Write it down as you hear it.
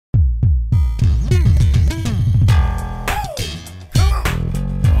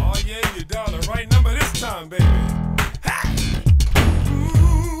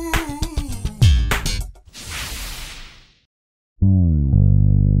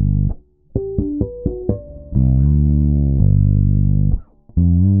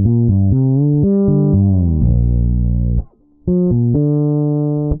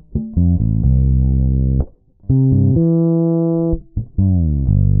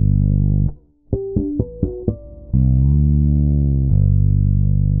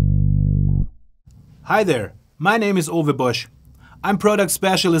Hi there, my name is Ove Bosch. I'm product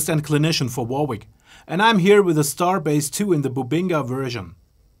specialist and clinician for Warwick, and I'm here with the Starbase 2 in the Bubinga version.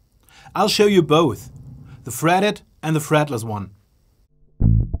 I'll show you both, the fretted and the fretless one.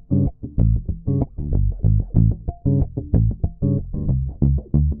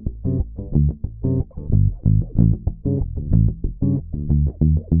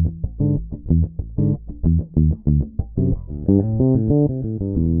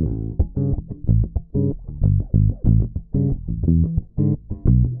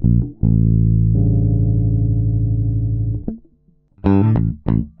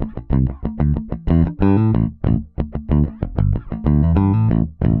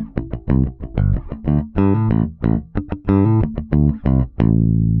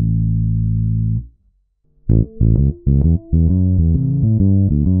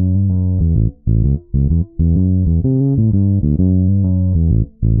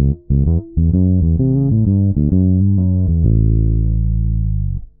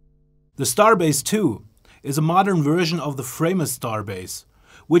 The Starbase 2 is a modern version of the Framus Starbase,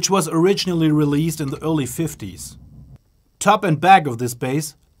 which was originally released in the early 50s. Top and back of this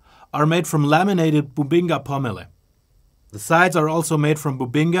base are made from laminated Bubinga pommele. The sides are also made from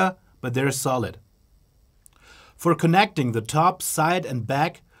Bubinga, but they're solid. For connecting the top, side and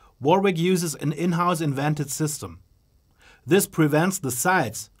back, Warwick uses an in-house invented system. This prevents the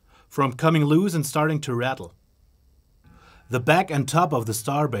sides from coming loose and starting to rattle. The back and top of the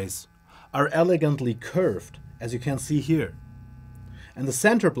Starbase are elegantly curved, as you can see here. And the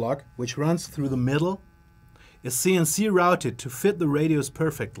center block, which runs through the middle, is CNC routed to fit the radios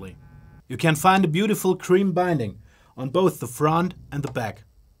perfectly. You can find a beautiful cream binding on both the front and the back.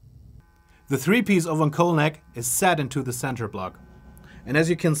 The 3-piece Oven neck is set into the center block. And as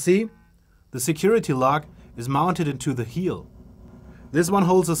you can see, the security lock is mounted into the heel. This one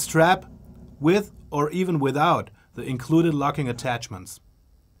holds a strap with or even without the included locking attachments.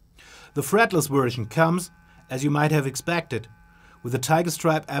 The fretless version comes, as you might have expected, with a tiger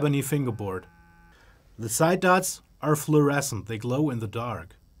stripe ebony fingerboard. The side dots are fluorescent, they glow in the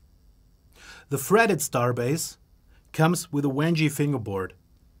dark. The fretted Starbase comes with a Wenji fingerboard.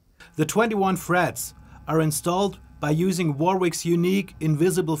 The 21 frets are installed by using Warwick's unique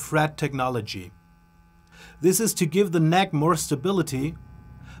invisible fret technology. This is to give the neck more stability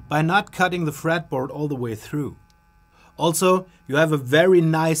by not cutting the fretboard all the way through. Also, you have a very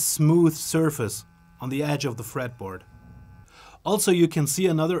nice smooth surface on the edge of the fretboard. Also, you can see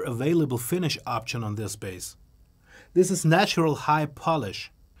another available finish option on this base. This is natural high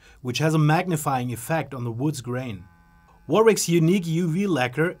polish, which has a magnifying effect on the wood's grain. Warwick's unique UV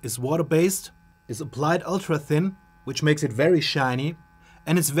lacquer is water-based, is applied ultra-thin, which makes it very shiny,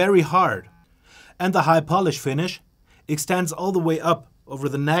 and it's very hard. And the high polish finish extends all the way up over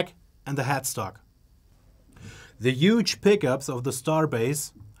the neck and the headstock. The huge pickups of the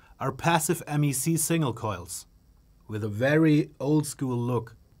Starbase are passive MEC single coils with a very old school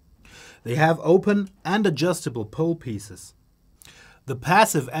look. They have open and adjustable pole pieces. The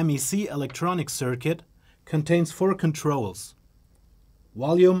passive MEC electronic circuit contains 4 controls,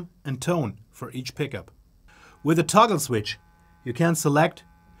 volume and tone for each pickup. With a toggle switch, you can select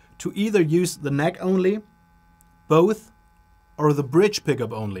to either use the neck only, both, or the bridge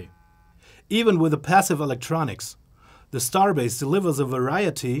pickup only. Even with the passive electronics, the Starbase delivers a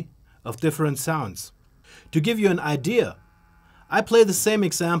variety of different sounds. To give you an idea, I play the same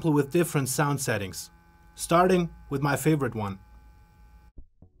example with different sound settings, starting with my favorite one.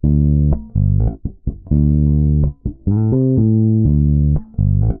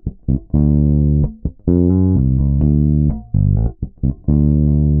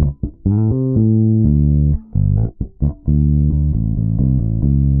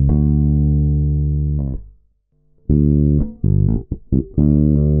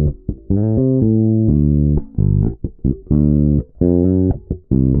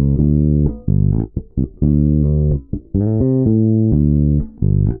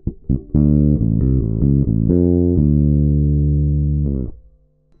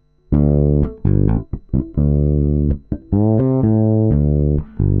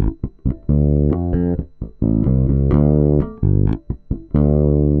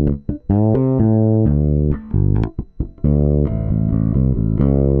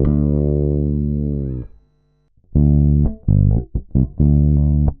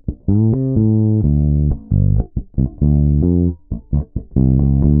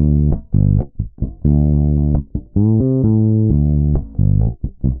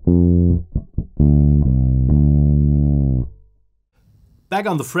 Back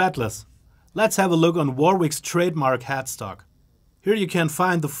on the fretless, let's have a look on Warwick's trademark headstock. Here you can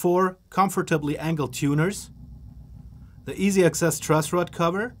find the 4 comfortably angled tuners, the easy access truss rod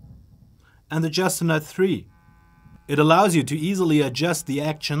cover, and the Just-A-Nut 3. It allows you to easily adjust the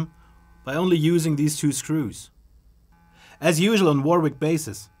action by only using these 2 screws. As usual on Warwick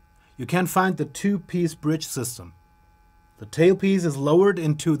basses, you can find the 2-piece bridge system. The tailpiece is lowered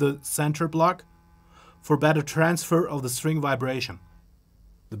into the center block for better transfer of the string vibration.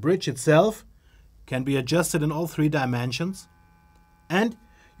 The bridge itself can be adjusted in all 3 dimensions, and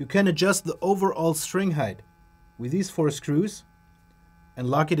you can adjust the overall string height with these 4 screws and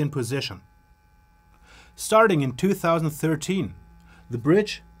lock it in position. Starting in 2013, the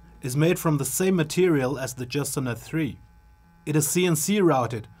bridge is made from the same material as the Just-A-Nut 3. It is CNC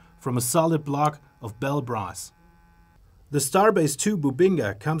routed from a solid block of bell brass. The Starbase 2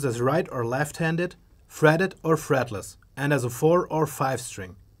 Bubinga comes as right or left-handed, fretted or fretless, and as a 4 or 5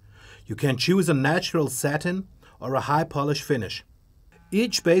 string. You can choose a natural satin or a high polish finish.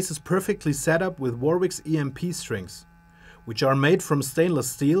 Each bass is perfectly set up with Warwick's EMP strings, which are made from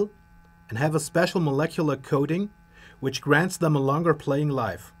stainless steel and have a special molecular coating which grants them a longer playing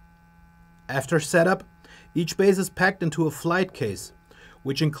life. After setup, each bass is packed into a flight case,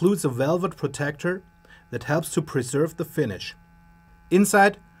 which includes a velvet protector that helps to preserve the finish.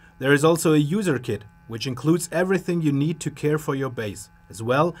 Inside, there is also a user kit, which includes everything you need to care for your bass, as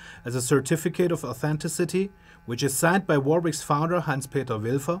well as a certificate of authenticity, which is signed by Warwick's founder Hans-Peter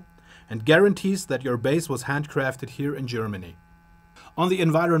Wilfer and guarantees that your bass was handcrafted here in Germany. On the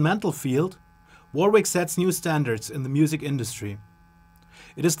environmental field, Warwick sets new standards in the music industry.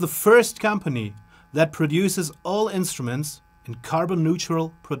 It is the first company that produces all instruments in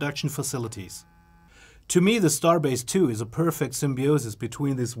carbon-neutral production facilities. To me, the Starbase 2 is a perfect symbiosis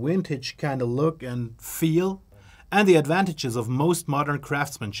between this vintage kind of look and feel and the advantages of most modern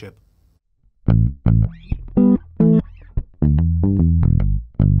craftsmanship.